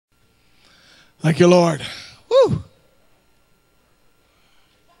Thank you, Lord. Woo.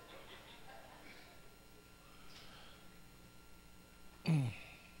 It's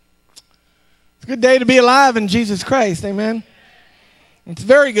a good day to be alive in Jesus Christ. Amen. It's a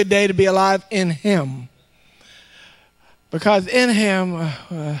very good day to be alive in Him. Because in Him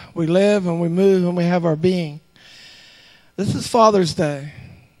we live and we move and we have our being. This is Father's Day.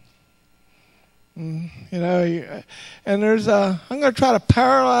 You know, and there's I'm going to try to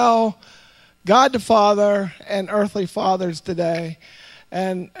parallel God the Father and earthly fathers today,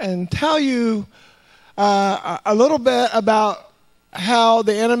 and tell you a little bit about how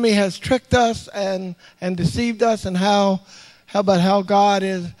the enemy has tricked us and deceived us, and how God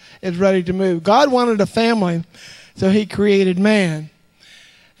is ready to move. God wanted a family, so He created man,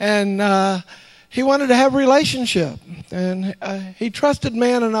 and He wanted to have a relationship, and He trusted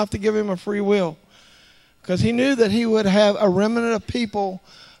man enough to give him a free will, because He knew that He would have a remnant of people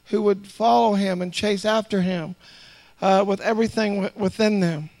who would follow Him and chase after Him with everything within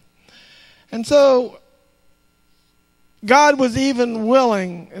them. And so God was even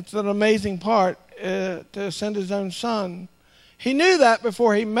willing, it's an amazing part, to send His own Son. He knew that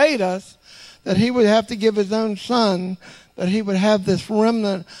before He made us, that He would have to give His own Son, that He would have this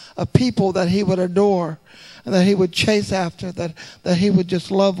remnant of people that He would adore and that He would chase after, that He would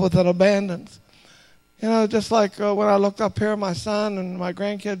just love with an abundance. You know, just like when I looked up here, my son and my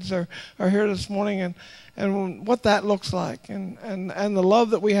grandkids are here this morning, and what that looks like, and the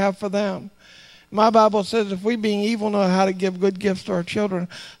love that we have for them. My Bible says if we being evil know how to give good gifts to our children,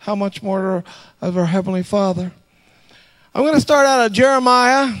 how much more of our Heavenly Father. I'm going to start out of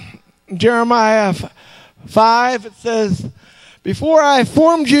Jeremiah 5. It says, before I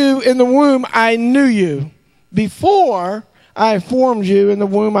formed you in the womb, I knew you. Before I formed you in the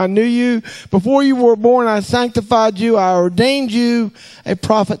womb, I knew you. Before you were born, I sanctified you. I ordained you a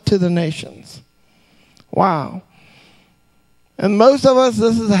prophet to the nations. Wow. And most of us,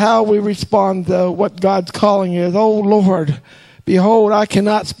 this is how we respond to what God's calling is. Oh, Lord, behold, I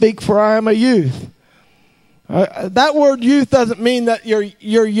cannot speak, for I am a youth. That word youth doesn't mean that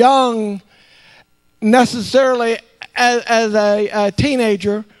you're young necessarily as a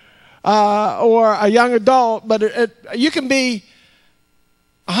teenager. Or a young adult, but you can be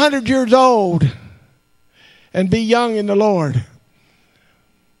 100 years old and be young in the Lord,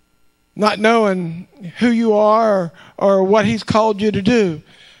 not knowing who you are or what He's called you to do.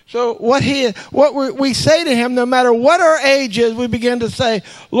 So what we say to Him, no matter what our age is, we begin to say,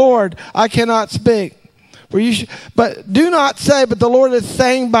 Lord, I cannot speak. But do not say, but the Lord is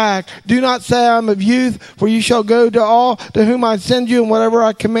saying back, do not say I am of youth, for you shall go to all to whom I send you, and whatever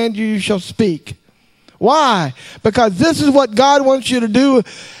I command you, you shall speak. Why? Because this is what God wants you to do.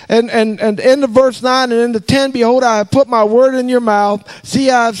 And in the verse 9 and in the 10, behold, I have put my word in your mouth.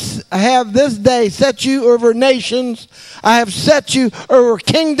 See, I have this day set you over nations. I have set you over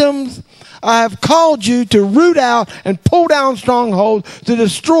kingdoms. I have called you to root out and pull down strongholds, to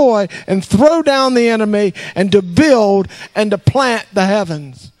destroy and throw down the enemy, and to build and to plant the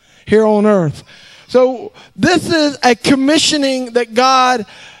heavens here on earth. So this is a commissioning that God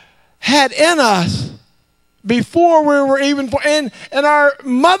had in us before we were even in our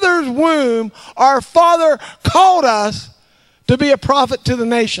mother's womb. Our Father called us to be a prophet to the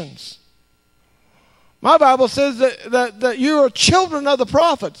nations. My Bible says that you are children of the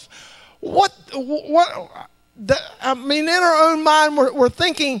prophets. I mean, in our own mind, we're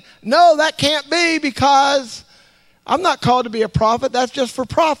thinking, no, that can't be, because I'm not called to be a prophet. That's just for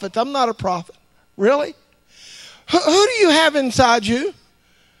prophets. I'm not a prophet. Really? Who do you have inside you?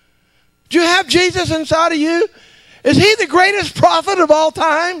 Do you have Jesus inside of you? Is He the greatest prophet of all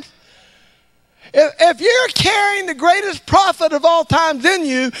time? If you're carrying the greatest prophet of all times in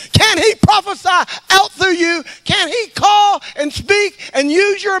you, can He prophesy out through you? Can He call and speak and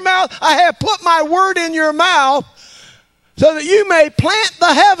use your mouth? I have put my word in your mouth so that you may plant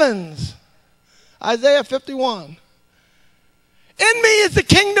the heavens. Isaiah 51. In me is the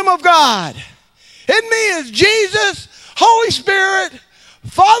kingdom of God. In me is Jesus, Holy Spirit,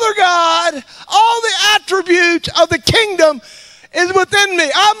 Father God. All the attributes of the kingdom is within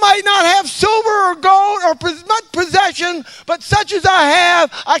me. I might not have silver or gold or much possession, but such as I have,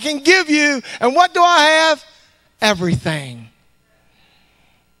 I can give you. And what do I have? Everything.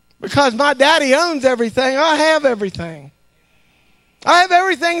 Because my daddy owns everything, I have everything. I have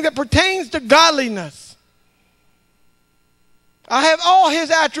everything that pertains to godliness. I have all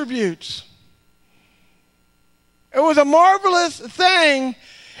His attributes. It was a marvelous thing,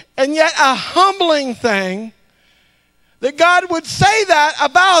 and yet a humbling thing, that God would say that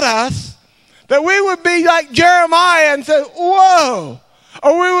about us, that we would be like Jeremiah and say, whoa,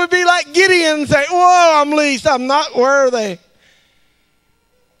 Or we would be like Gideon and say, whoa, I'm least, I'm not worthy.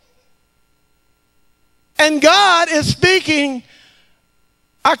 And God is speaking,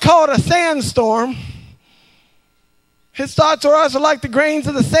 I call it a sandstorm. His thoughts are us are like the grains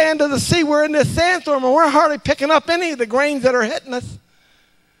of the sand of the sea. We're in this sandstorm and we're hardly picking up any of the grains that are hitting us.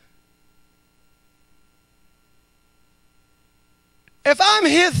 If I'm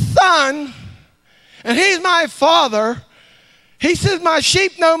his son and he's my father, he says, my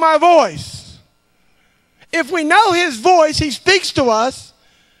sheep know my voice. If we know his voice, he speaks to us.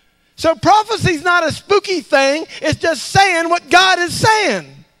 So prophecy is not a spooky thing. It's just saying what God is saying.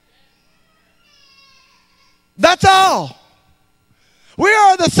 That's all. We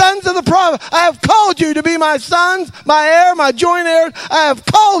are the sons of the prophet. I have called you to be my sons, my heir, my joint heirs. I have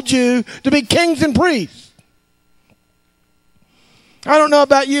called you to be kings and priests. I don't know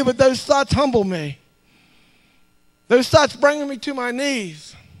about you, but those thoughts humble me. Those thoughts bring me to my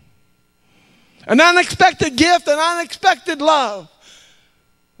knees. An unexpected gift, an unexpected love,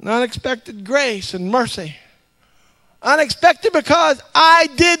 an unexpected grace and mercy. Unexpected because I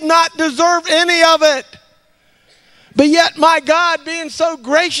did not deserve any of it. But yet my God, being so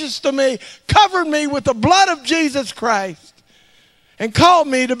gracious to me, covered me with the blood of Jesus Christ and called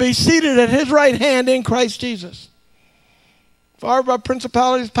me to be seated at his right hand in Christ Jesus. Far above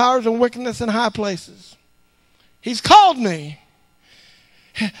principalities, powers, and wickedness in high places. He's called me,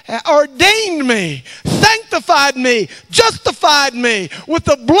 ordained me, sanctified me, justified me with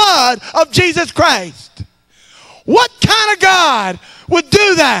the blood of Jesus Christ. What kind of God would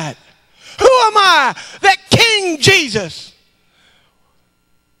do that? Who am I that King Jesus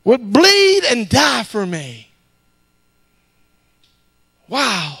would bleed and die for me?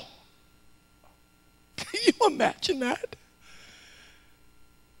 Wow. Can you imagine that?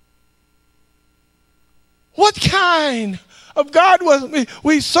 What kind of God was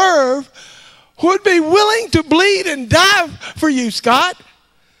we serve who would be willing to bleed and die for you, Scott?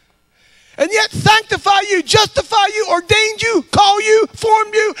 And yet sanctify you, justify you, ordained you, call you, form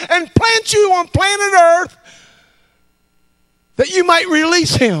you, and plant you on planet Earth that you might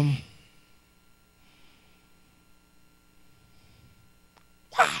release him.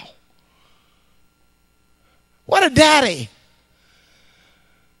 Wow. What a daddy.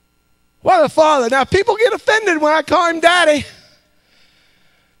 What a father. Now, people get offended when I call him daddy.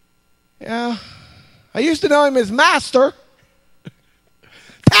 Yeah. I used to know him as master.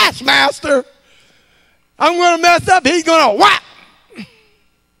 Taskmaster. I'm going to mess up. He's going to whack.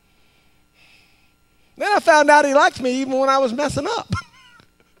 Then I found out he liked me even when I was messing up.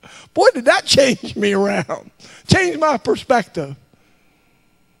 Boy, did that change me around. Change my perspective.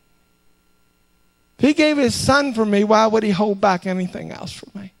 If he gave his son for me, why would he hold back anything else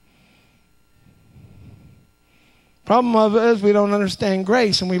from me? Problem of it is we don't understand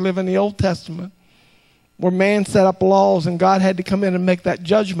grace and we live in the Old Testament where man set up laws and God had to come in and make that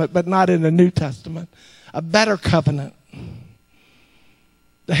judgment, but not in the New Testament. A better covenant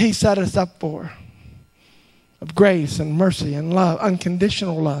that he set us up for of grace and mercy and love,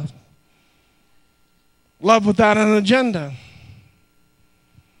 unconditional love. Love without an agenda.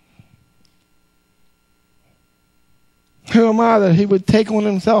 Who am I that he would take on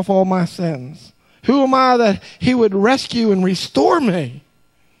himself all my sins? Who am I that he would rescue and restore me?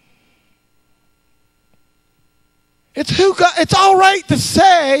 It's all right to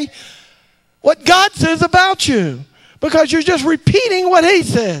say what God says about you because you're just repeating what he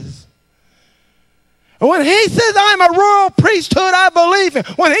says. And when he says I'm a royal priesthood, I believe him.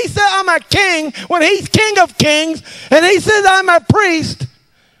 When he says I'm a king, when he's King of Kings, and he says I'm a priest,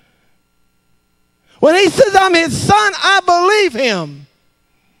 when he says I'm his son, I believe him.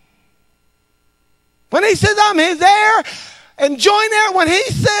 When he says I'm his heir and joint heir, when he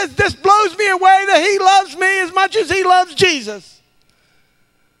says this blows me away that he loves me as much as he loves Jesus.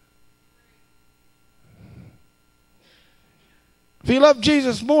 If he loved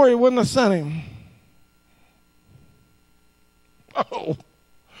Jesus more, he wouldn't have sent him. Oh,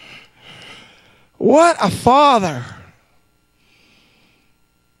 what a father.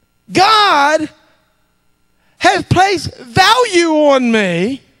 God has placed value on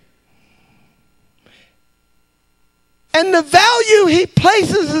me. And the value he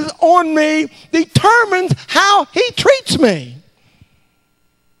places on me determines how he treats me.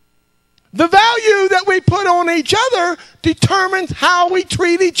 The value that we put on each other determines how we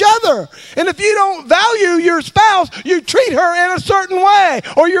treat each other. And if you don't value your spouse, you treat her in a certain way,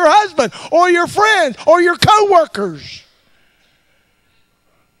 or your husband, or your friends, or your co-workers.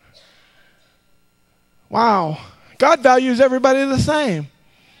 Wow. God values everybody the same.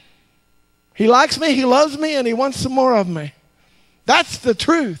 He likes me, he loves me, and he wants some more of me. That's the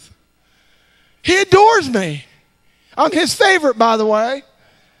truth. He adores me. I'm his favorite, by the way.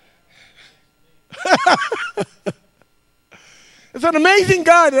 It's an amazing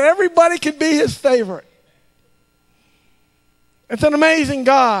God that everybody can be his favorite. It's an amazing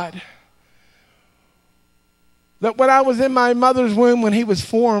God that when I was in my mother's womb, when he was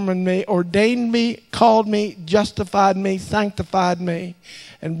forming me, ordained me, called me, justified me, sanctified me,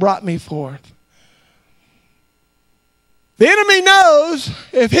 and brought me forth. The enemy knows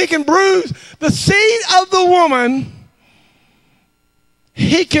if he can bruise the seed of the woman,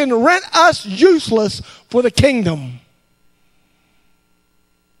 he can rent us useless for the kingdom.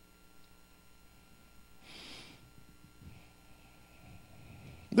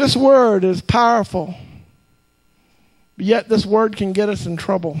 This word is powerful, yet this word can get us in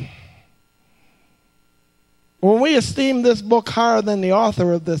trouble. When we esteem this book higher than the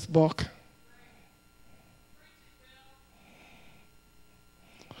author of this book,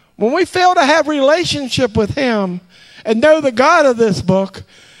 when we fail to have relationship with him and know the God of this book,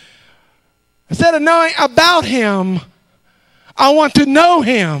 instead of knowing about him, I want to know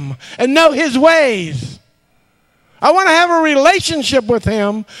him and know his ways. I want to have a relationship with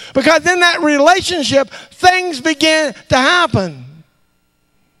him, because in that relationship, things begin to happen.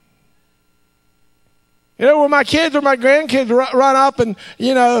 You know, when my kids or my grandkids run up and,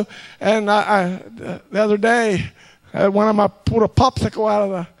 you know, and the other day, one of them pulled a popsicle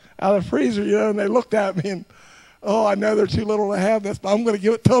out of the freezer, you know, and they looked at me and, oh, I know they're too little to have this, but I'm going to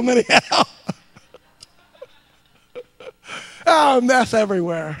give it to them anyhow. Oh, a mess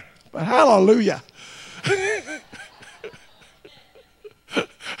everywhere. But hallelujah.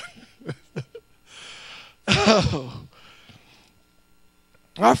 Oh.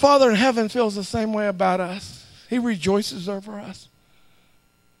 Our Father in heaven feels the same way about us. He rejoices over us.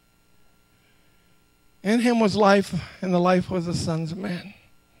 In him was life, and the life was the sons of men.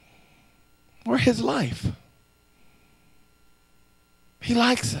 We're his life. He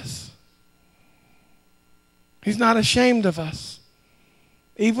likes us. He's not ashamed of us.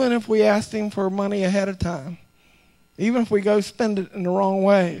 Even if we asked him for money ahead of time. Even if we go spend it in the wrong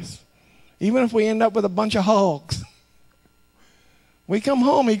ways. Even if we end up with a bunch of hogs. We come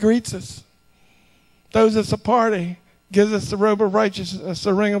home, he greets us. Throws us a party. Gives us the robe of righteousness,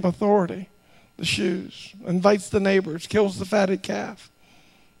 the ring of authority. The shoes. Invites the neighbors. Kills the fatted calf.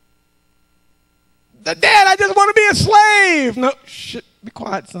 Dad, I just want to be a slave. No, shit, be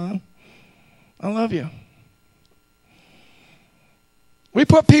quiet, son. I love you. We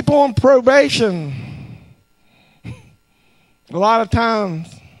put people on probation a lot of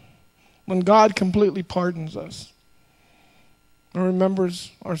times when God completely pardons us and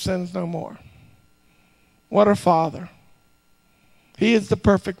remembers our sins no more. What a Father. He is the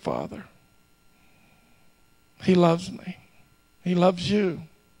perfect Father. He loves me. He loves you.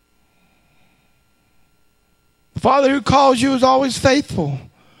 The Father who calls you is always faithful,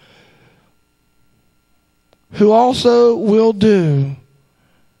 who also will do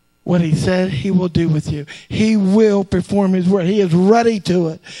what he said he will do with you. He will perform his word. He is ready to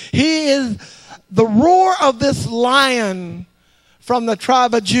it. He is the roar of this lion from the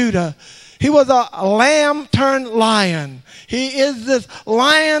tribe of Judah. He was a lamb turned lion. He is this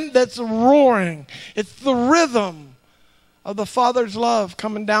lion that's roaring. It's the rhythm of the Father's love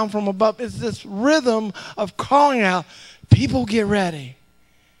coming down from above. It's this rhythm of calling out, people get ready.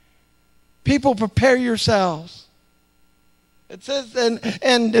 People prepare yourselves. It says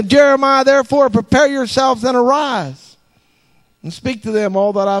in Jeremiah, therefore, prepare yourselves and arise. And speak to them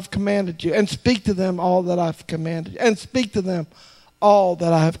all that I've commanded you. And speak to them all that I've commanded you. And speak to them all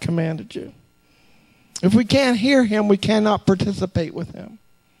that I have commanded you. If we can't hear him, we cannot participate with him.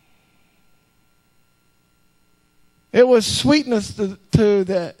 It was sweetness to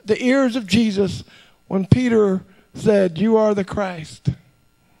the ears of Jesus when Peter said, you are the Christ.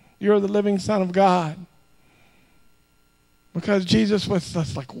 You are the living Son of God. Because Jesus was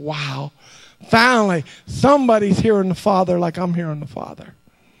just like, wow. Finally, somebody's hearing the Father like I'm hearing the Father.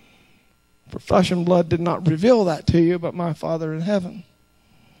 For flesh and blood did not reveal that to you, but my Father in heaven.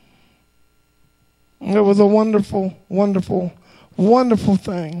 And it was a wonderful, wonderful, wonderful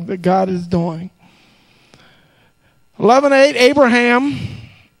thing that God is doing. 11:8, Abraham,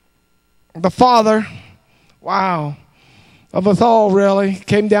 the father, wow, of us all really,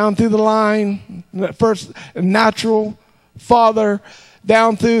 came down through the line, first natural father,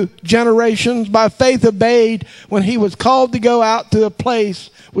 down through generations, by faith obeyed when he was called to go out to a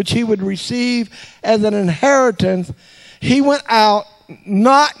place which he would receive as an inheritance. He went out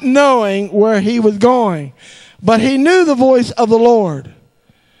not knowing where he was going, but he knew the voice of the Lord.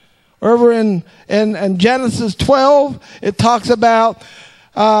 Over in Genesis 12, it talks about,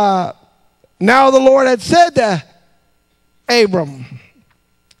 now the Lord had said to Abram,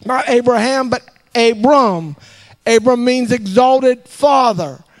 not Abraham, but Abram. Abram means exalted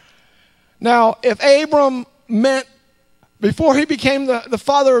father. Now, if Abram meant, before he became the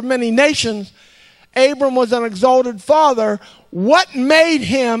father of many nations, Abram was an exalted father. What made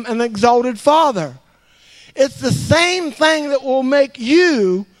him an exalted father? It's the same thing that will make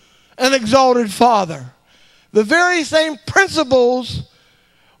you an exalted father. The very same principles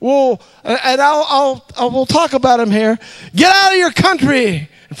will, and we'll talk about them here. Get out of your country,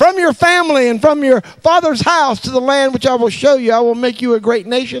 from your family, and from your father's house to the land which I will show you. I will make you a great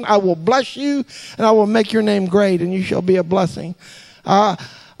nation. I will bless you, and I will make your name great, and you shall be a blessing.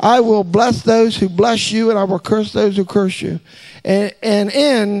 I will bless those who bless you, and I will curse those who curse you. And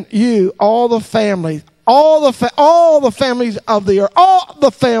in you, all the families of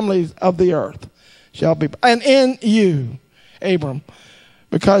the earth shall be. And in you, Abram,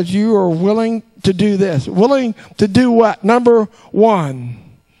 because you are willing to do this. Willing to do what? Number one,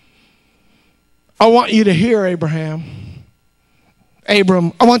 I want you to hear, Abram, I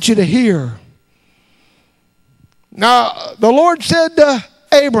want you to hear. Now, the Lord said to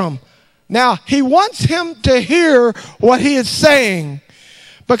Abram, now he wants him to hear what he is saying,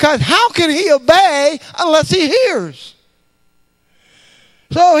 because how can he obey unless he hears?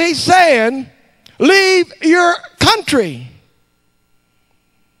 So he's saying, leave your country.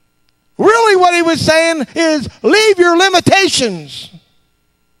 Really what he was saying is, leave your limitations.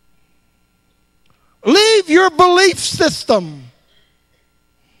 Leave your belief system.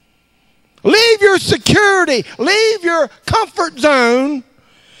 Leave your security. Leave your comfort zone.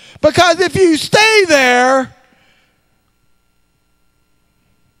 Because if you stay there,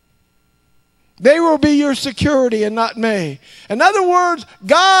 they will be your security and not me. In other words,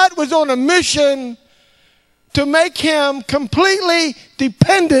 God was on a mission to make him completely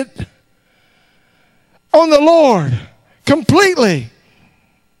dependent on the Lord. Completely.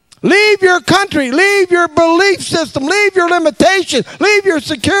 Leave your country. Leave your belief system. Leave your limitation. Leave your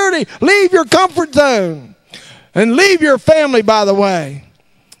security. Leave your comfort zone. And leave your family, by the way.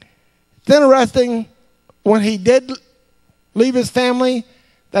 It's interesting, when he did leave his family,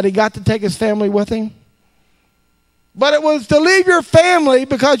 that he got to take his family with him. But it was to leave your family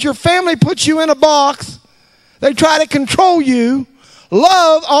because your family puts you in a box. They try to control you.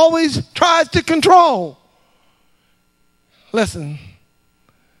 Love always tries to control. Listen,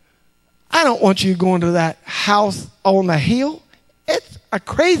 I don't want you going to that house on the hill. It's a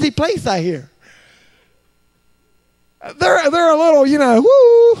crazy place, I hear. They're a little,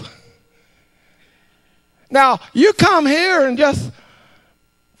 woo. Now, you come here and just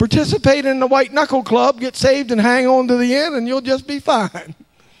participate in the white knuckle club, get saved and hang on to the end, and you'll just be fine.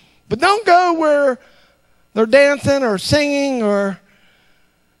 But don't go where they're dancing or singing or,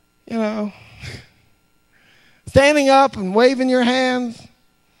 standing up and waving your hands.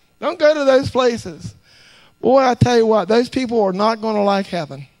 Don't go to those places. Boy, I tell you what, those people are not going to like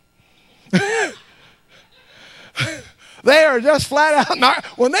heaven. They are just flat out not.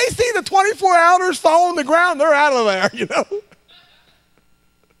 When they see the 24 elders fall on the ground, they're out of there,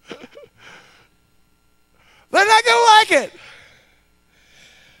 They're not going to like it.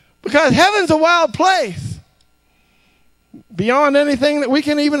 Because heaven's a wild place. Beyond anything that we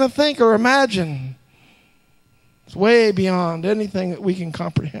can even think or imagine. It's way beyond anything that we can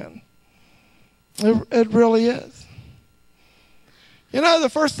comprehend. It really is. The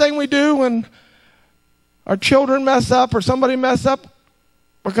first thing we do when our children mess up or somebody mess up,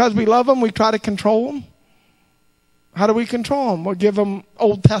 because we love them, we try to control them. How do we control them? We'll give them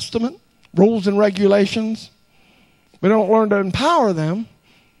Old Testament rules and regulations. We don't learn to empower them.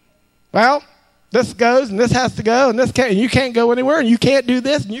 Well, this goes and this has to go and this can't, and you can't go anywhere and you can't do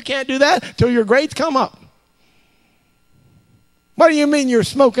this and you can't do that until your grades come up. What do you mean you're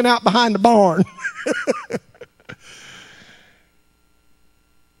smoking out behind the barn?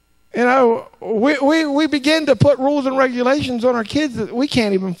 We begin to put rules and regulations on our kids that we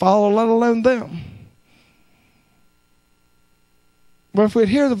can't even follow, let alone them. But if we'd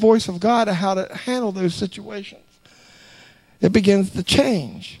hear the voice of God of how to handle those situations, it begins to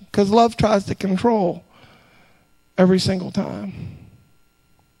change. Because love tries to control every single time.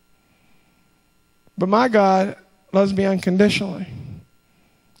 But my God loves me unconditionally.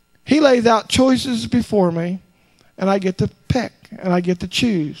 He lays out choices before me, and I get to pick, and I get to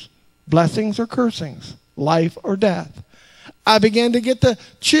choose. Blessings or cursings, life or death. I begin to get to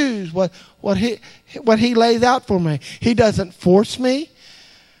choose what he lays out for me. He doesn't force me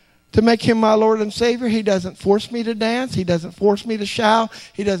to make him my Lord and Savior. He doesn't force me to dance. He doesn't force me to shout.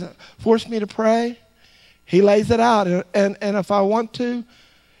 He doesn't force me to pray. He lays it out. And if I want to,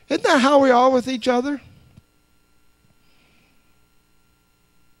 isn't that how we are with each other?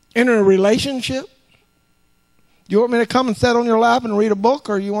 In a relationship? You want me to come and sit on your lap and read a book,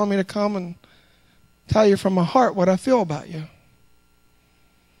 or you want me to come and tell you from my heart what I feel about you?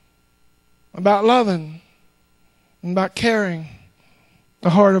 About loving, and about caring, the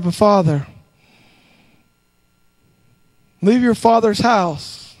heart of a father. Leave your father's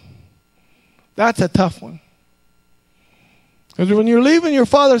house. That's a tough one. Because when you're leaving your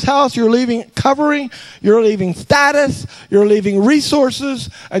father's house, you're leaving covering, you're leaving status, you're leaving resources,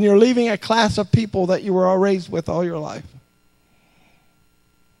 and you're leaving a class of people that you were all raised with all your life.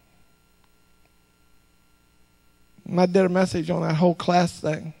 And I did a message on that whole class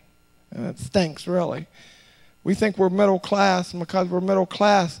thing, and it stinks, really. We think we're middle class, and because we're middle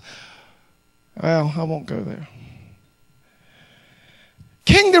class, well, I won't go there.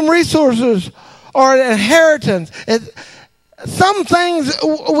 Kingdom resources are an inheritance. Some things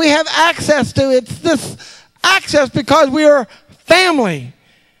we have access to. It's this access because we are family.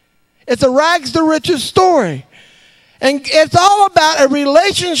 It's a rags to riches story. And it's all about a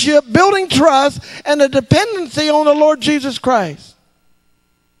relationship, building trust, and a dependency on the Lord Jesus Christ.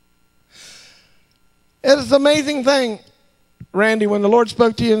 It is an amazing thing, Randy, when the Lord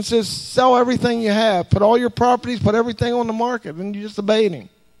spoke to you and says, sell everything you have. Put all your properties, put everything on the market, and you just obeyed him.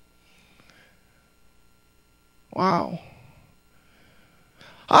 Wow.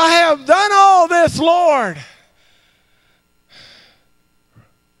 I have done all this, Lord,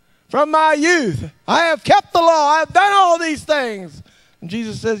 from my youth. I have kept the law. I have done all these things. And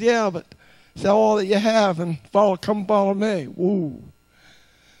Jesus says, yeah, but sell all that you have and come follow me. Woo.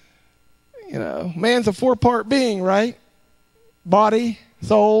 You know, man's a 4-part being, right? Body,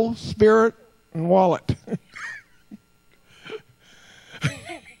 soul, spirit, and wallet.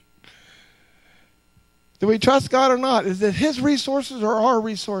 Do we trust God or not? Is it his resources or our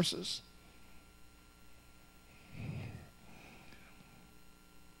resources?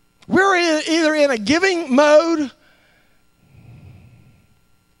 We're either in a giving mode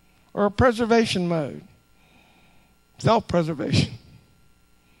or a preservation mode. Self-preservation.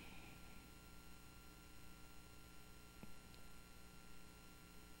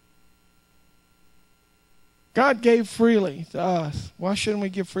 God gave freely to us. Why shouldn't we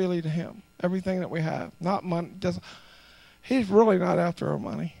give freely to him? Everything that we have. Not money. He's really not after our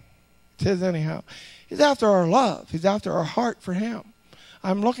money. It's his anyhow. He's after our love. He's after our heart for him.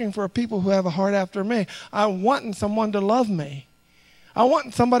 I'm looking for people who have a heart after me. I'm wanting someone to love me. I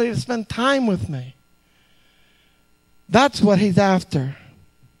want somebody to spend time with me. That's what he's after.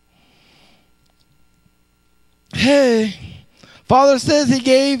 Hey, Father says he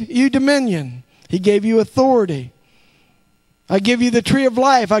gave you dominion. He gave you authority. I give you the tree of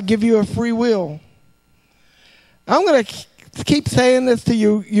life. I give you a free will. I'm going to keep saying this to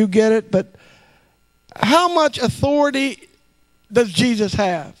you. You get it. But how much authority does Jesus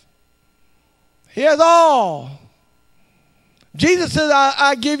have? He has all. Jesus says,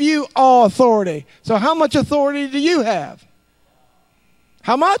 I give you all authority. So how much authority do you have?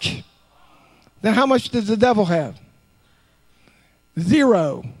 How much? Then how much does the devil have?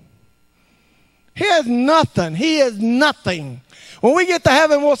 0. He has nothing. He is nothing. When we get to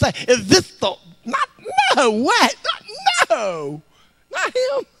heaven, we'll say, is this the... No, what? No. Not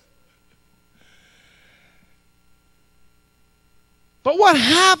him. But what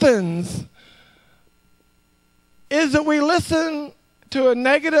happens is that we listen to a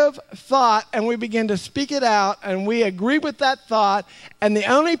negative thought and we begin to speak it out and we agree with that thought, and the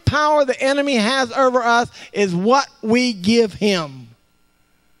only power the enemy has over us is what we give him.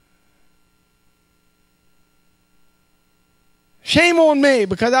 Shame on me,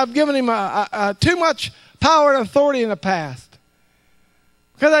 because I've given him too much power and authority in the past.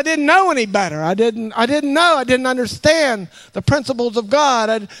 Because I didn't know any better. I didn't know. I didn't understand the principles of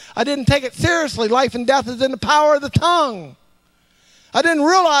God. I didn't take it seriously. Life and death is in the power of the tongue. I didn't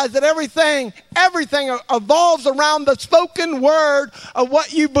realize that everything evolves around the spoken word of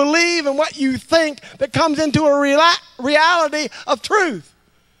what you believe and what you think that comes into a reality of truth.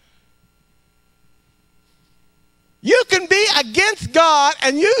 You can be against God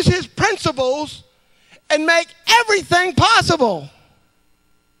and use his principles and make everything possible.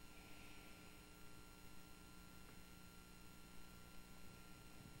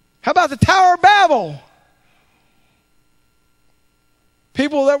 How about the Tower of Babel?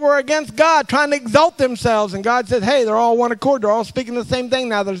 People that were against God trying to exalt themselves, and God said, hey, they're all one accord. They're all speaking the same thing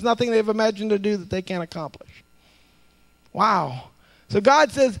now. There's nothing they've imagined to do that they can't accomplish. Wow. So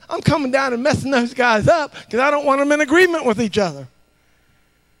God says, I'm coming down and messing those guys up because I don't want them in agreement with each other.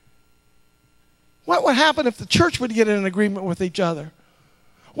 What would happen if the church would get in agreement with each other?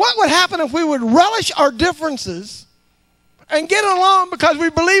 What would happen if we would relish our differences and get along because we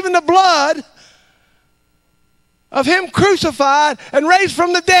believe in the blood of him crucified and raised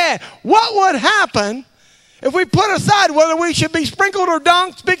from the dead? What would happen if we put aside whether we should be sprinkled or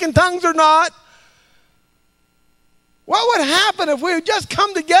dunked, speaking tongues or not? What would happen if we would just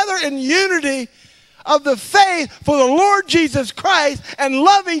come together in unity of the faith for the Lord Jesus Christ and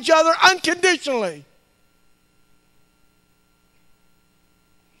love each other unconditionally?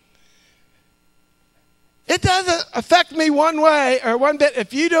 It doesn't affect me one way or one bit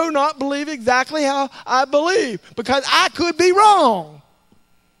if you do not believe exactly how I believe, because I could be wrong.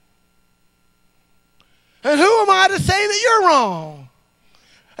 And who am I to say that you're wrong?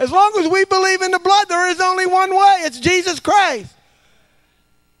 As long as we believe in the blood, there is only one way. It's Jesus Christ.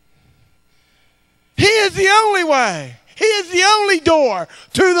 He is the only way. He is the only door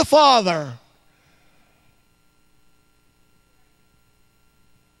to the Father.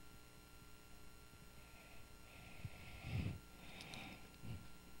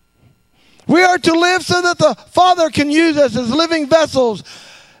 We are to live so that the Father can use us as living vessels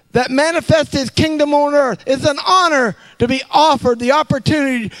that manifest his kingdom on earth. It's an honor to be offered the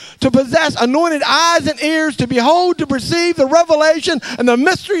opportunity to possess anointed eyes and ears to behold, to perceive the revelation and the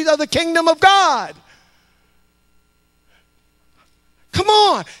mysteries of the kingdom of God. Come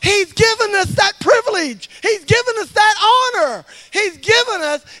on. He's given us that privilege. He's given us that honor. He's given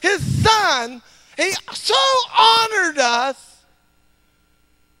us his Son. He so honored us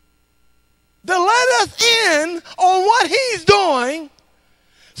to let us in on what he's doing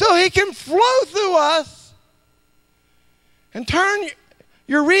so he can flow through us and turn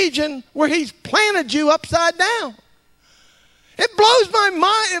your region where he's planted you upside down. It blows my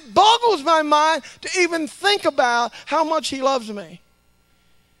mind, it boggles my mind to even think about how much he loves me.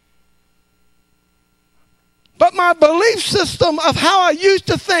 But my belief system of how I used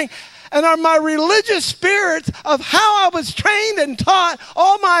to think and my religious spirits of how I was trained and taught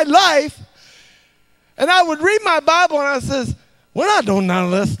all my life, and I would read my Bible and I says, we're not doing none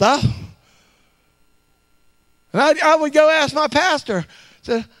of this stuff. And I would go ask my pastor,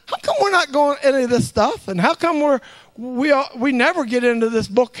 say, how come we're not going any of this stuff? And how come we never get into this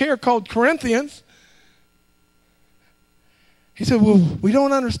book here called Corinthians? He said, well, we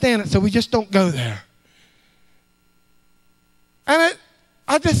don't understand it, so we just don't go there. And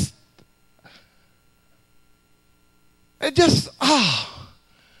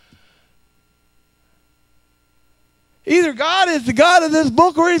either God is the God of this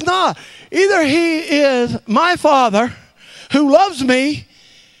book or he's not. Either he is my Father who loves me,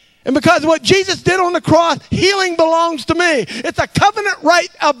 and because of what Jesus did on the cross, healing belongs to me. It's a covenant right,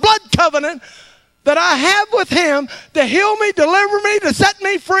 a blood covenant that I have with him to heal me, deliver me, to set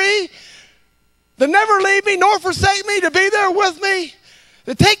me free, to never leave me nor forsake me, to be there with me,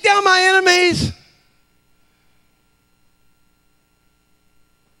 to take down my enemies.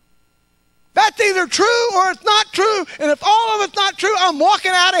 That's either true or it's not true. And if all of it's not true, I'm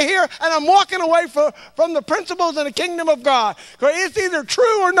walking out of here and I'm walking away from the principles in the kingdom of God. Because it's either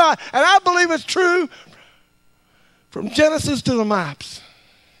true or not. And I believe it's true from Genesis to the maps.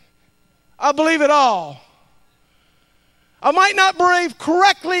 I believe it all. I might not believe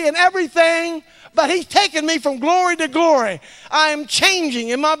correctly in everything, but he's taken me from glory to glory. I am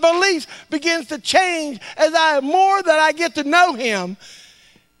changing, and my beliefs begins to change as more that I get to know him.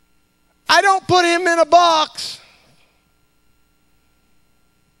 I don't put him in a box.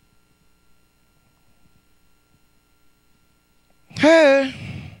 Hey,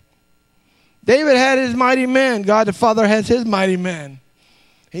 David had his mighty men. God the Father has his mighty men.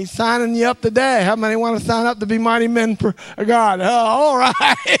 He's signing you up today. How many want to sign up to be mighty men for God? Oh, all right.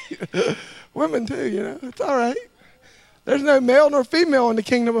 Women too, you know. It's all right. There's no male nor female in the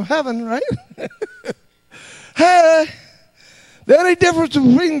kingdom of heaven, right? Hey. The only difference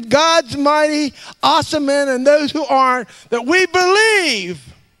between God's mighty, awesome men and those who aren't, that we believe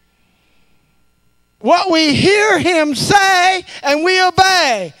what we hear him say and we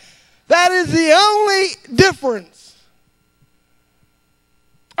obey. That is the only difference.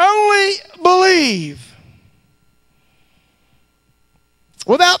 Only believe.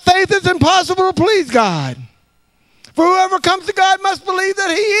 Without faith, it's impossible to please God. For whoever comes to God must believe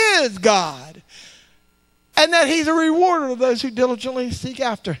that he is God, and that he's a rewarder of those who diligently seek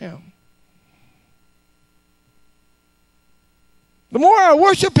after him. The more I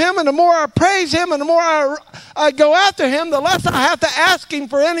worship him and the more I praise him and the more I go after him, the less I have to ask him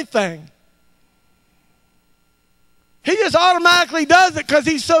for anything. He just automatically does it because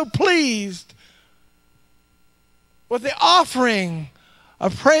he's so pleased with the offering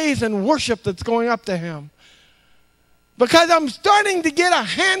of praise and worship that's going up to him. Because I'm starting to get a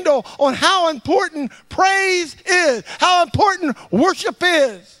handle on how important praise is, how important worship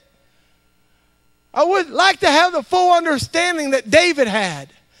is. I would like to have the full understanding that David had.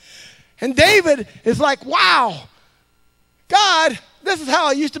 And David is like, wow, God, this is how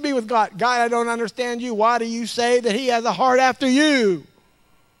I used to be with God. God, I don't understand you. Why do you say that he has a heart after you?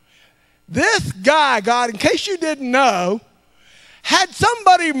 This guy, God, in case you didn't know, had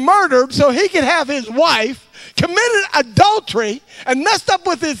somebody murdered so he could have his wife, committed adultery, and messed up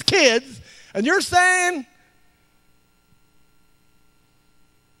with his kids. And you're saying,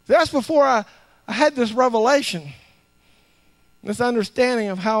 that's before I had this revelation, this understanding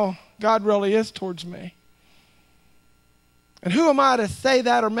of how God really is towards me. And who am I to say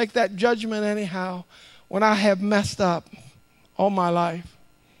that or make that judgment anyhow when I have messed up all my life?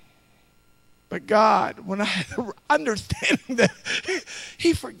 But God, when I have the understanding that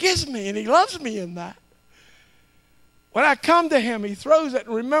he forgives me and he loves me in that. When I come to him, he throws it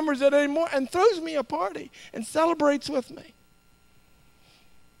and remembers it anymore and throws me a party and celebrates with me.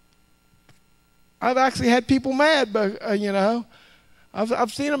 I've actually had people mad, but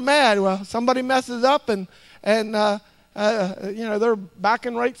I've seen them mad. Well, somebody messes up and they're back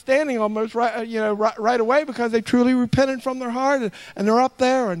in right standing almost right away because they truly repented from their heart and they're up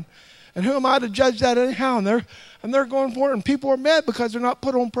there and who am I to judge that anyhow? And they're going for it, and people are mad because they're not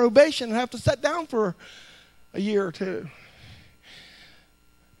put on probation and have to sit down for a year or two.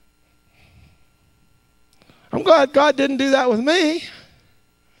 I'm glad God didn't do that with me.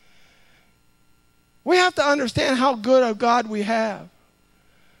 We have to understand how good a God we have.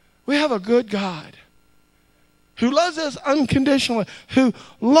 We have a good God who loves us unconditionally, who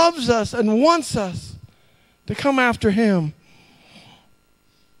loves us and wants us to come after him.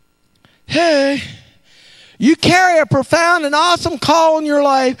 Hey, you carry a profound and awesome call in your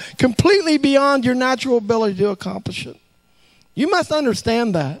life completely beyond your natural ability to accomplish it. You must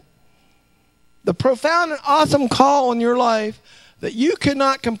understand that. The profound and awesome call in your life that you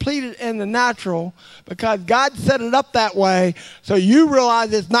cannot complete it in the natural because God set it up that way so you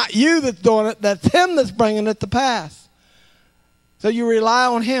realize it's not you that's doing it, that's him that's bringing it to pass. So you rely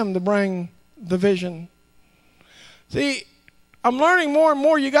on him to bring the vision. See, I'm learning more and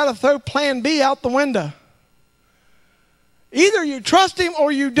more you got to throw plan B out the window. Either you trust him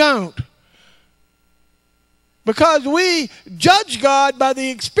or you don't. Because we judge God by the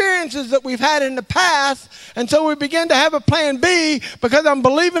experiences that we've had in the past, and so we begin to have a plan B because I'm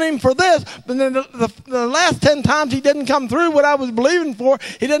believing him for this, but then the last 10 times he didn't come through what I was believing for.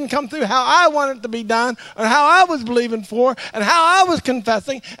 He didn't come through how I wanted it to be done, and how I was believing for, and how I was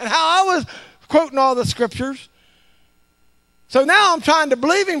confessing, and how I was quoting all the scriptures. So now I'm trying to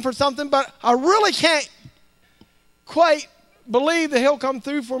believe him for something, but I really can't quite believe that he'll come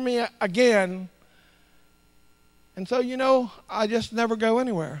through for me again. And so, I just never go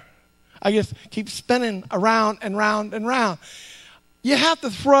anywhere. I just keep spinning around and round and round. You have to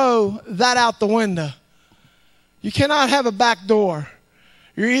throw that out the window. You cannot have a back door.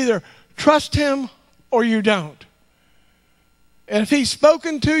 You either trust him or you don't. And if he's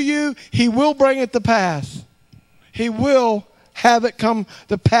spoken to you, he will bring it to pass. He will have it come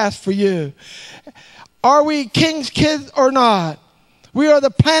to pass for you. Are we king's kids or not? We are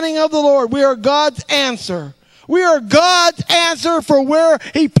the planning of the Lord. We are God's answer. We are God's answer for where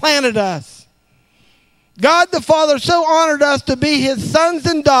he planted us. God the Father so honored us to be his sons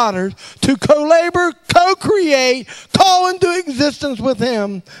and daughters, to co-labor, co-create, call into existence with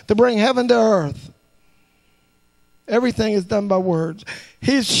him to bring heaven to earth. Everything is done by words.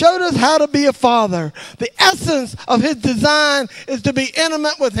 He showed us how to be a father. The essence of his design is to be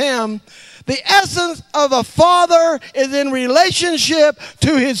intimate with him. The essence of a father is in relationship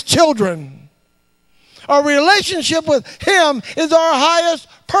to his children. Our relationship with him is our highest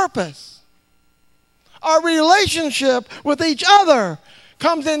purpose. Our relationship with each other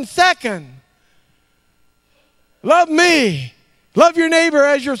comes in second. Love me. Love your neighbor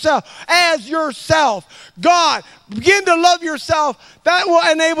as yourself. As yourself. God, begin to love yourself. That will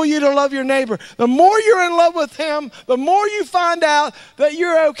enable you to love your neighbor. The more you're in love with him, the more you find out that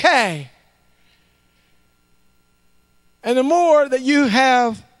you're okay. And the more that you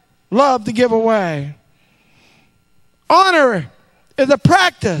have love to give away. Honor is a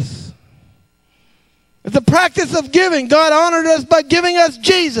practice. It's a practice of giving. God honored us by giving us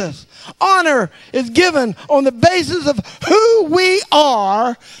Jesus. Honor is given on the basis of who we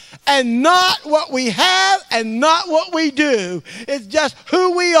are and not what we have and not what we do. It's just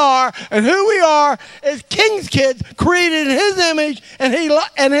who we are, and who we are is King's kids created in His image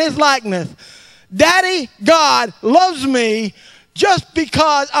and His likeness. Daddy God loves me just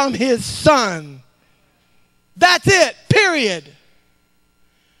because I'm His son. That's it, period.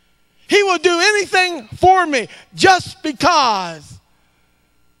 He will do anything for me just because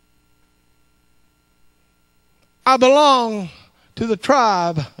I belong to the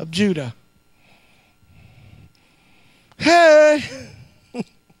tribe of Judah. Hey.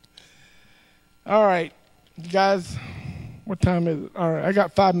 All right, guys, what time is it? All right, I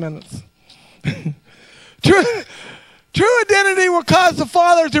got 5 minutes. True identity will cause the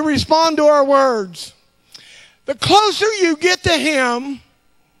Father to respond to our words. The closer you get to Him,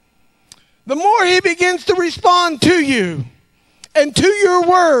 the more He begins to respond to you and to your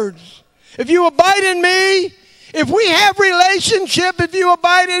words. If you abide in me, if we have relationship, if you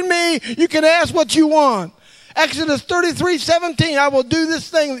abide in me, you can ask what you want. Exodus 33:17, I will do this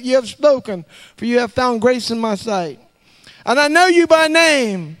thing that you have spoken, for you have found grace in my sight. And I know you by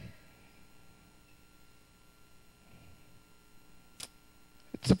name.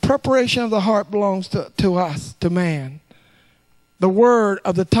 The preparation of the heart belongs to us, to man. The word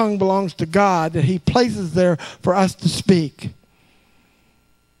of the tongue belongs to God that He places there for us to speak.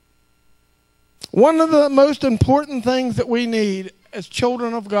 One of the most important things that we need as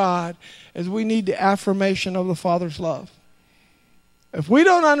children of God is we need the affirmation of the Father's love. If we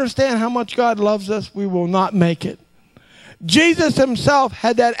don't understand how much God loves us, we will not make it. Jesus Himself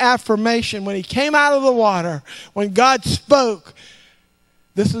had that affirmation when He came out of the water, when God spoke,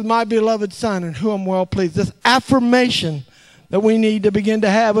 "This is my beloved Son in whom I'm well pleased." This affirmation that we need to begin to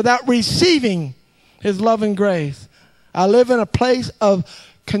have without receiving His love and grace. I live in a place of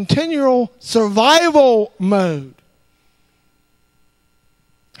continual survival mode.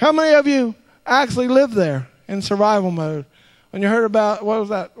 How many of you actually live there in survival mode? When you heard about, what was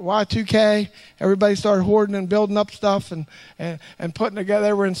that, Y2K, everybody started hoarding and building up stuff and putting together,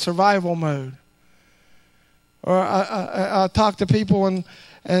 they were in survival mode. Or I talk to people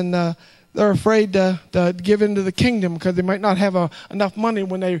and they're afraid to give into the kingdom because they might not have enough money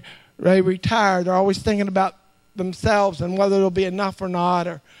when they retire. They're always thinking about themselves and whether it'll be enough or not,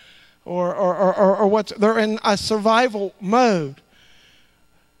 or what. They're in a survival mode.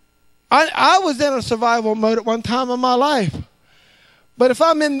 I was in a survival mode at one time in my life. But if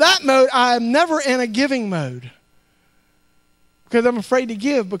I'm in that mode, I am never in a giving mode. Because I'm afraid to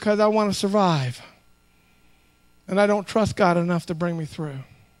give because I want to survive. And I don't trust God enough to bring me through.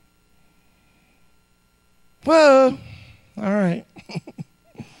 Well, all right.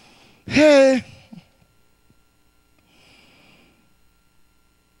 Hey.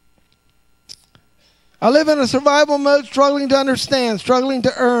 I live in a survival mode, struggling to understand, struggling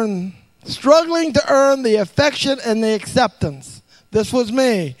to earn the affection and the acceptance. This was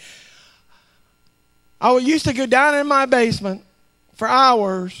me. I used to go down in my basement for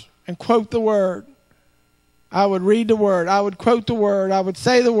hours and quote the word. I would read the word. I would quote the word. I would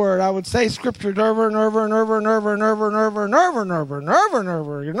say the word. I would say scripture over and over and over and over and over and over and over and over and over and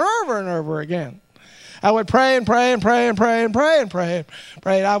over and over and over again. I would pray and pray and pray and pray and pray and pray and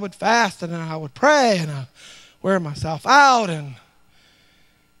pray. I would fast and I would pray and I would wear myself out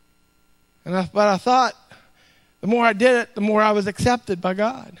but I thought the more I did it, the more I was accepted by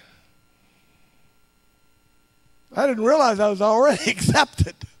God. I didn't realize I was already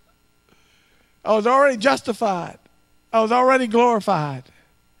accepted. I was already justified. I was already glorified.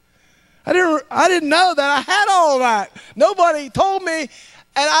 I didn't know that I had all of that. Nobody told me,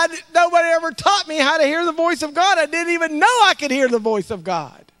 and nobody ever taught me how to hear the voice of God. I didn't even know I could hear the voice of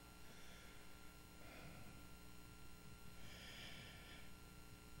God.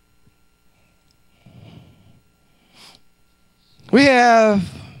 We have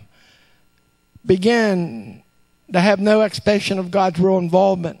begun to have no expectation of God's real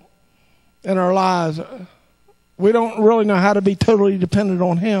involvement in our lives. We don't really know how to be totally dependent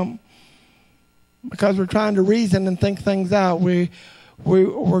on Him because we're trying to reason and think things out. We're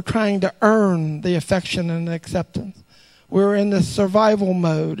trying to earn the affection and the acceptance. We're in this survival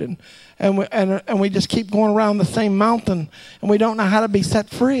mode, and we just keep going around the same mountain, and we don't know how to be set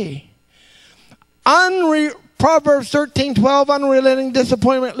free. Proverbs 13:12, unrelenting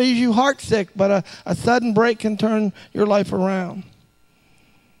disappointment leaves you heartsick, but a sudden break can turn your life around.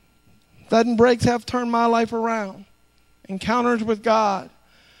 Sudden breaks have turned my life around. Encounters with God.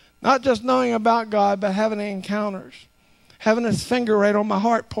 Not just knowing about God, but having encounters. Having His finger right on my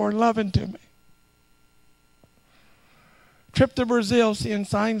heart, pouring love into me. Trip to Brazil, seeing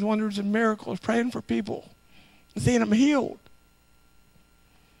signs, wonders, and miracles, praying for people, and seeing them healed.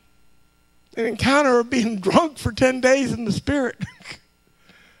 an encounter of being drunk for 10 days in the Spirit.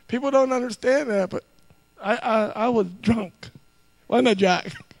 People don't understand that, but I was drunk. Wasn't I,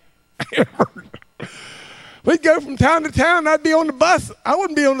 Jack? We'd go from town to town, and I'd be on the bus. I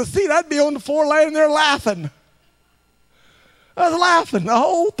wouldn't be on the seat. I'd be on the floor laying there laughing. I was laughing the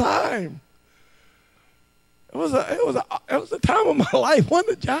whole time. It was a time of my life,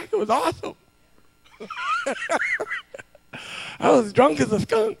 wasn't it, Jack? It was awesome. I was drunk as a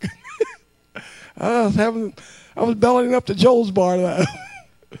skunk. I was bellying up to Joel's bar, though.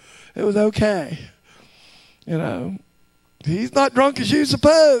 It was okay. You know, he's not drunk as you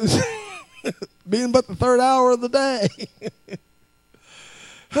suppose. Being but the third hour of the day.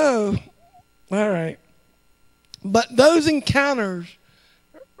 Oh, all right. But those encounters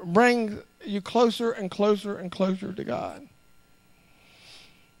bring you closer and closer and closer to God.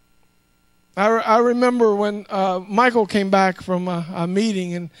 I remember when Michael came back from a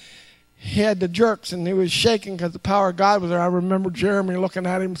meeting and he had the jerks and he was shaking because the power of God was there. I remember Jeremy looking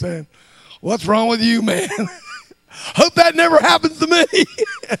at him saying, "What's wrong with you, man? Hope that never happens to me."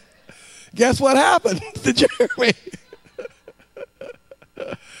 Guess what happened to Jeremy?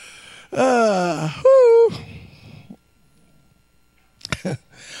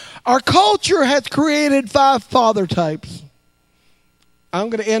 Our culture has created 5 father types. I'm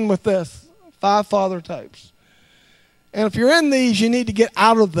going to end with this. 5 father types. And if you're in these, you need to get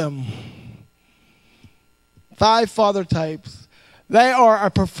out of them. 5 father types. They are a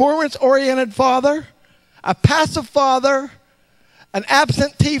performance-oriented father, a passive father, an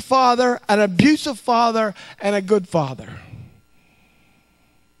absentee father, an abusive father, and a good father.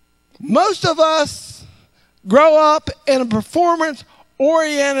 Most of us grow up in a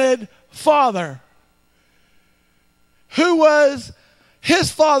performance-oriented father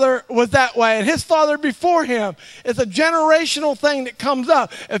his father was that way, and his father before him. It's a generational thing that comes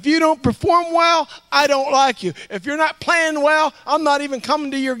up. If you don't perform well, I don't like you. If you're not playing well, I'm not even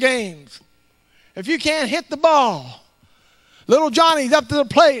coming to your games. If you can't hit the ball, little Johnny's up to the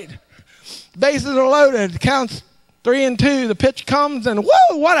plate. Bases are loaded. Counts 3 and 2. The pitch comes and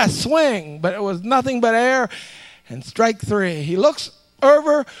whoa, what a swing. But it was nothing but air and strike 3. He looks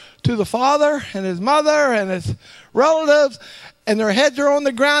over to the father and his mother and his relatives and their heads are on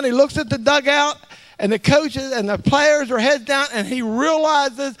the ground. He looks at the dugout and the coaches and the players are heads down and he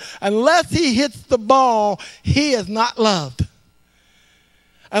realizes unless he hits the ball, he is not loved.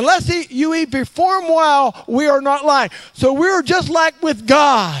 Unless you perform well, we are not liked. So we're just like with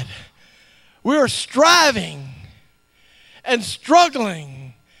God. We are striving and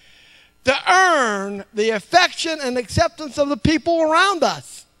struggling to earn the affection and acceptance of the people around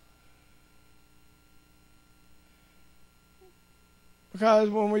us. Because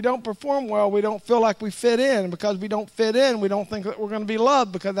when we don't perform well, we don't feel like we fit in. Because we don't fit in, we don't think that we're going to be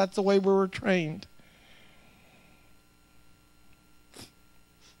loved because that's the way we were trained.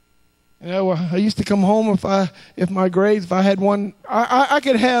 You know, I used to come home if I had one, I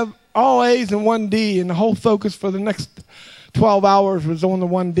could have all A's and 1 D, and the whole focus for the next 12 hours was on the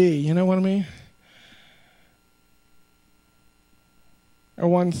 1 D. You know what I mean? Or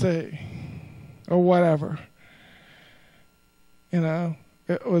 1 C, or whatever. You know,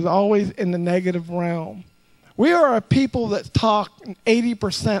 it was always in the negative realm. We are a people that talk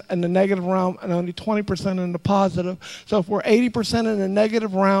 80% in the negative realm and only 20% in the positive. So if we're 80% in the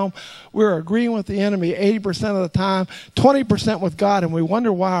negative realm, we're agreeing with the enemy 80% of the time, 20% with God, and we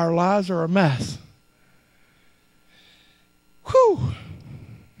wonder why our lives are a mess. Whew.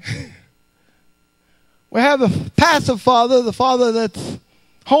 We have the passive father, the father that's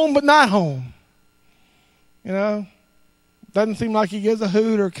home but not home. You know? Doesn't seem like he gives a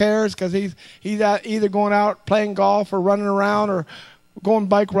hoot or cares because he's out either going out playing golf or running around or going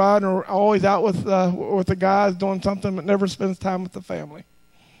bike riding or always out with the guys doing something but never spends time with the family.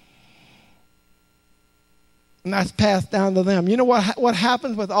 And that's passed down to them. You know what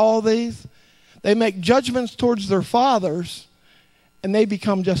happens with all these? They make judgments towards their fathers and they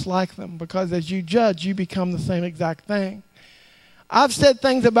become just like them because as you judge, you become the same exact thing. I've said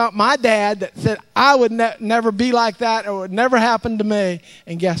things about my dad that said I would never be like that or it would never happen to me.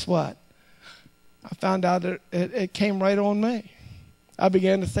 And guess what? I found out that it came right on me. I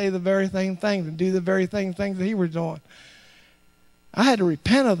began to say the very same things and do the very same things that he was doing. I had to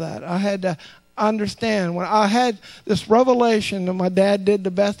repent of that. I had to understand. When I had this revelation that my dad did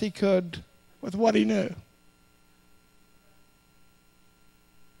the best he could with what he knew.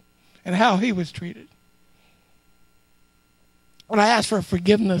 And how he was treated. When I asked for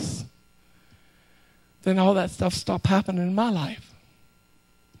forgiveness, then all that stuff stopped happening in my life.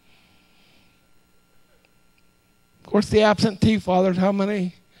 Of course, the absentee fathers, how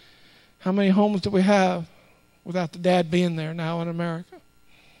many How many homes do we have without the dad being there now in America?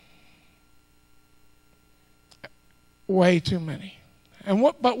 Way too many.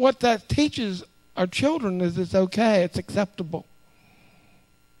 But what that teaches our children is it's okay, it's acceptable.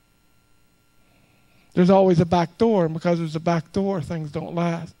 There's always a back door, and because there's a back door, things don't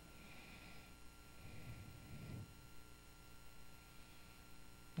last.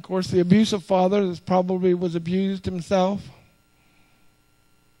 Of course, the abusive father probably was abused himself,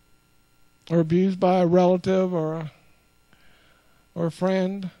 or abused by a relative or a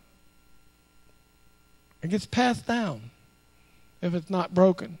friend. It gets passed down if it's not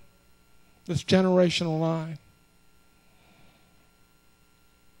broken, this generational line.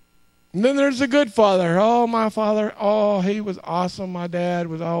 And then there's the good father. Oh, my father, oh, he was awesome. My dad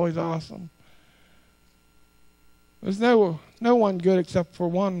was always awesome. There's no one good except for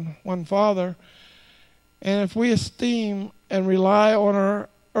one father. And if we esteem and rely on our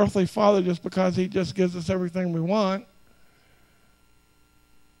earthly father just because he just gives us everything we want,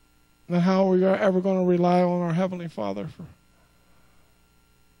 then how are we ever going to rely on our heavenly Father?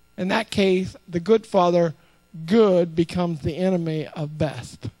 In that case, the good father, good, becomes the enemy of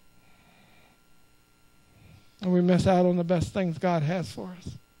best. And we miss out on the best things God has for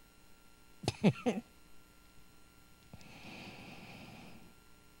us.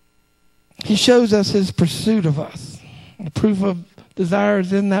 He shows us his pursuit of us. The proof of desire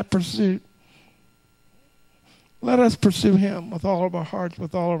is in that pursuit. Let us pursue him with all of our hearts,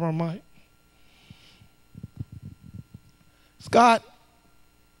 with all of our might. Scott,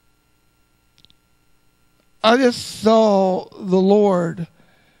 I just saw the Lord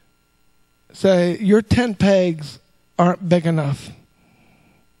say, your 10 pegs aren't big enough.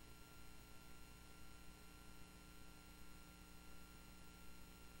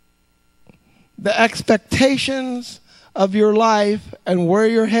 The expectations of your life and where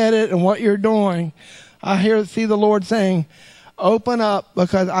you're headed and what you're doing, I see the Lord saying, open up,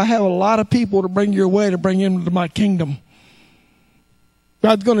 because I have a lot of people to bring your way, to bring you into my kingdom.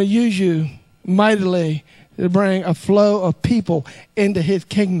 God's going to use you mightily to bring a flow of people into his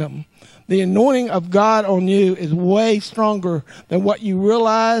kingdom. The anointing of God on you is way stronger than what you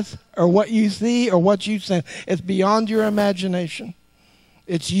realize or what you see or what you say. It's beyond your imagination.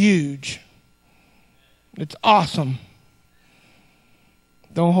 It's huge. It's awesome.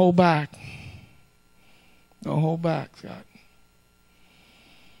 Don't hold back. Don't hold back, Scott.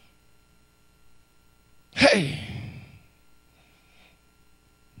 Hey.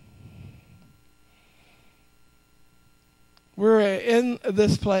 We're in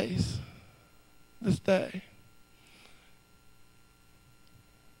this place this day.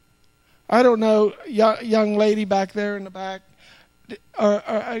 I don't know, young lady back there in the back,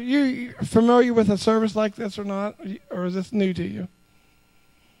 are you familiar with a service like this or not? Or is this new to you?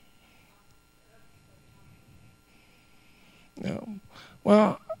 No.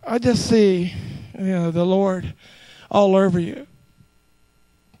 Well, I just see, the Lord all over you.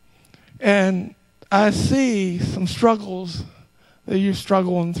 And I see some struggles that you're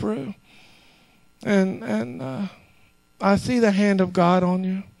struggling through. And I see the hand of God on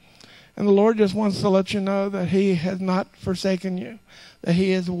you. And the Lord just wants to let you know that he has not forsaken you, that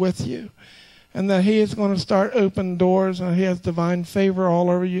he is with you, and that he is going to start open doors, and he has divine favor all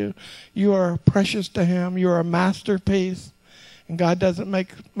over you. You are precious to him. You are a masterpiece. And God doesn't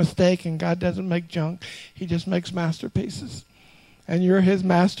make mistake, and God doesn't make junk. He just makes masterpieces. And you're his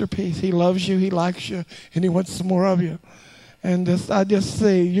masterpiece. He loves you, he likes you, and he wants some more of you. And I just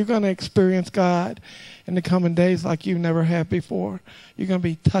see you're going to experience God in the coming days like you've never had before. You're going to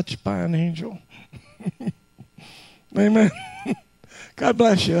be touched by an angel. Amen. God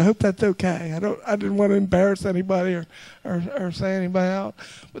bless you. I hope that's okay. I didn't want to embarrass anybody or say anybody out.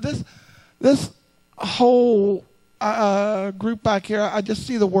 But this whole group back here, I just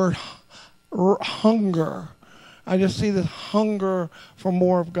see the word hunger. I just see this hunger for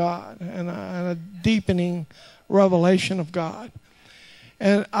more of God and a deepening revelation of God.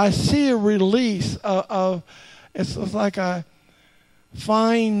 And I see a release of it's like a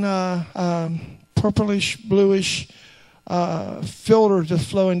fine purplish, bluish filter just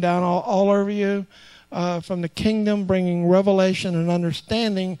flowing down all over you from the kingdom, bringing revelation and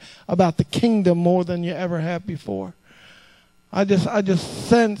understanding about the kingdom more than you ever have before. I just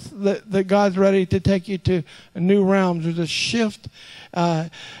sense that God's ready to take you to new realms. There's a shift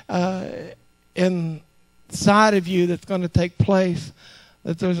inside of you that's going to take place,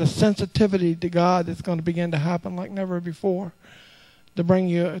 that there's a sensitivity to God that's going to begin to happen like never before, to bring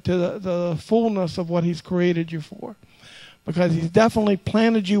you to the fullness of what he's created you for. Because he's definitely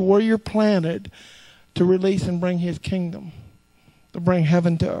planted you where you're planted to release and bring his kingdom, to bring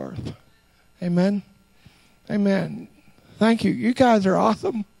heaven to earth. Amen. Amen. Thank you. You guys are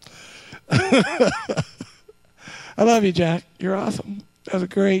awesome. I love you, Jack. You're awesome. That was a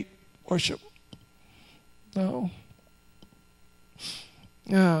great worship. No.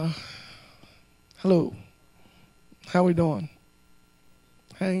 Hello. How we doing?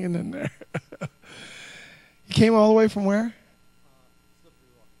 Hanging in there. You came all the way from where? Slippery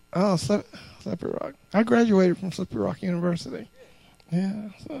Rock. Oh, Slippery Rock. I graduated from Slippery Rock University. Yeah,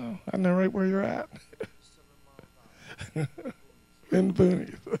 so I know right where you're at. In the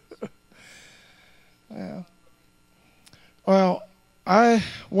boonies. Yeah. Well,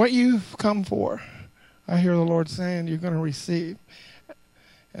 what you've come for, I hear the Lord saying you're going to receive.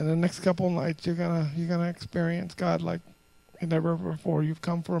 And the next couple of nights, you're gonna experience God like never before. You've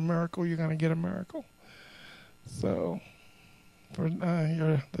come for a miracle. You're gonna get a miracle. So, for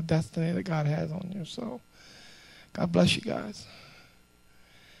the destiny that God has on you. So, God bless you guys.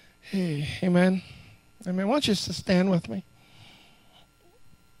 Hey, amen. Amen. Why don't you just stand with me?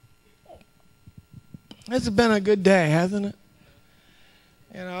 This has been a good day, hasn't it?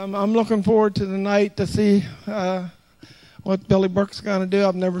 You know, I'm looking forward to the night to see what Billy Burke's going to do.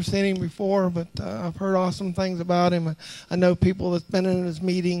 I've never seen him before, but I've heard awesome things about him. I know people that's been in his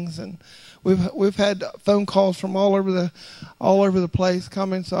meetings, and we've had phone calls from all over the place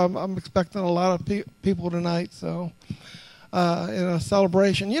coming. So I'm expecting a lot of people tonight. So in a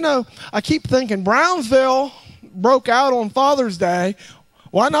celebration, you know, I keep thinking Brownsville broke out on Father's Day.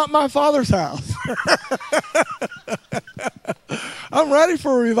 Why not my father's house? I'm ready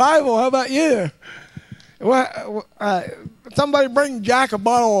for a revival. How about you? Well, somebody bring Jack a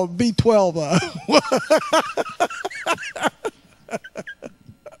bottle of B12.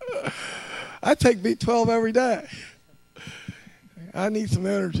 I take B12 every day. I need some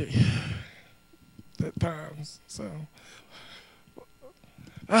energy at times. So,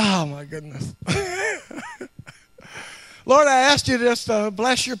 oh my goodness. Lord, I asked you just to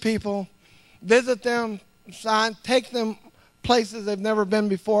bless your people, visit them, take them places they've never been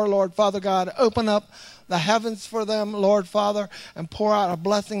before, Lord Father God. Open up the heavens for them, Lord Father, and pour out a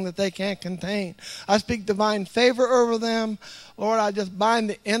blessing that they can't contain. I speak divine favor over them. Lord, I just bind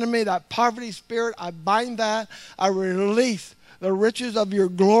the enemy, that poverty spirit. I bind that. I release the riches of your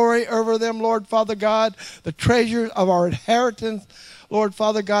glory over them, Lord Father God, the treasures of our inheritance, Lord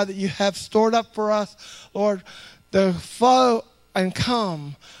Father God, that you have stored up for us, Lord. The flow and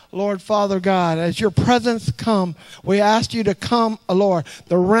come, Lord Father God, as your presence come, we ask you to come, Lord,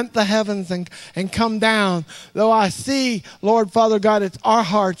 to rent the heavens and come down. Though I see, Lord Father God, it's our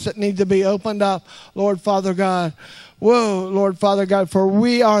hearts that need to be opened up, Lord Father God. Whoa, Lord Father God, for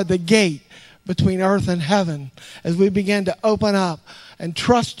we are the gate between earth and heaven. As we begin to open up and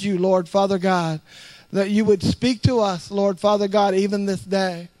trust you, Lord Father God, that you would speak to us, Lord Father God, even this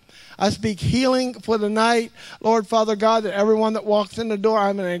day. I speak healing for the night, Lord Father God, that everyone that walks in the door,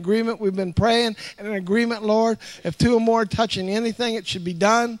 I'm in agreement. We've been praying and in agreement, Lord. If two or more touching anything, it should be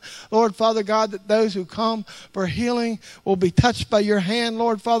done. Lord Father God, that those who come for healing will be touched by your hand,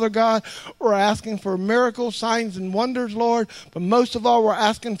 Lord Father God. We're asking for miracles, signs, and wonders, Lord. But most of all, we're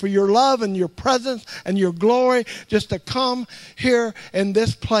asking for your love and your presence and your glory just to come here in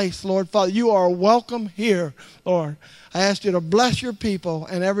this place, Lord Father. You are welcome here, Lord. I asked you to bless your people,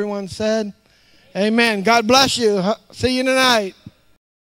 and everyone said, amen. God bless you. See you tonight.